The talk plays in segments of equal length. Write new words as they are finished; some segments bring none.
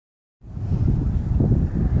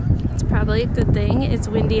probably a good thing. It's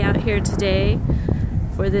windy out here today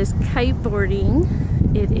for this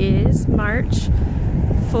kiteboarding. It is March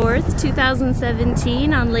 4th,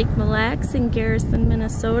 2017 on Lake Mille Lacs in Garrison,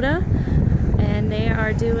 Minnesota. And they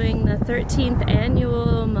are doing the 13th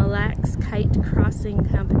annual Mille Lacs kite crossing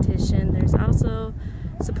competition. There's also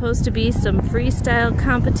supposed to be some freestyle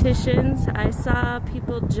competitions. I saw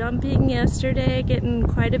people jumping yesterday, getting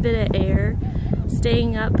quite a bit of air,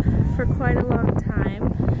 staying up for quite a long time.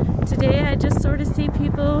 Today I just sort of see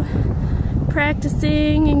people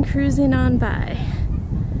practicing and cruising on by.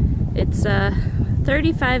 It's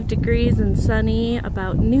 35 degrees and sunny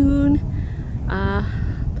about noon.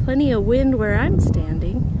 Plenty of wind where I'm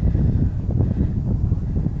standing.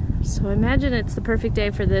 So I imagine it's the perfect day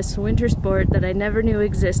for this winter sport that I never knew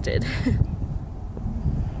existed.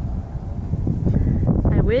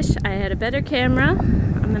 I wish I had a better camera.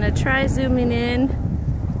 I'm gonna try zooming in,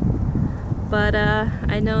 but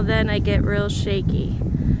I know then I get real shaky.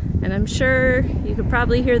 And I'm sure you could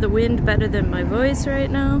probably hear the wind better than my voice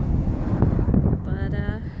right now. But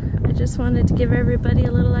I just wanted to give everybody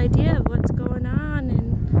a little idea of what's going on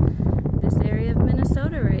in this area of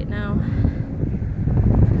Minnesota right now.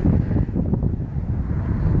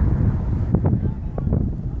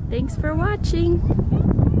 Thanks for watching.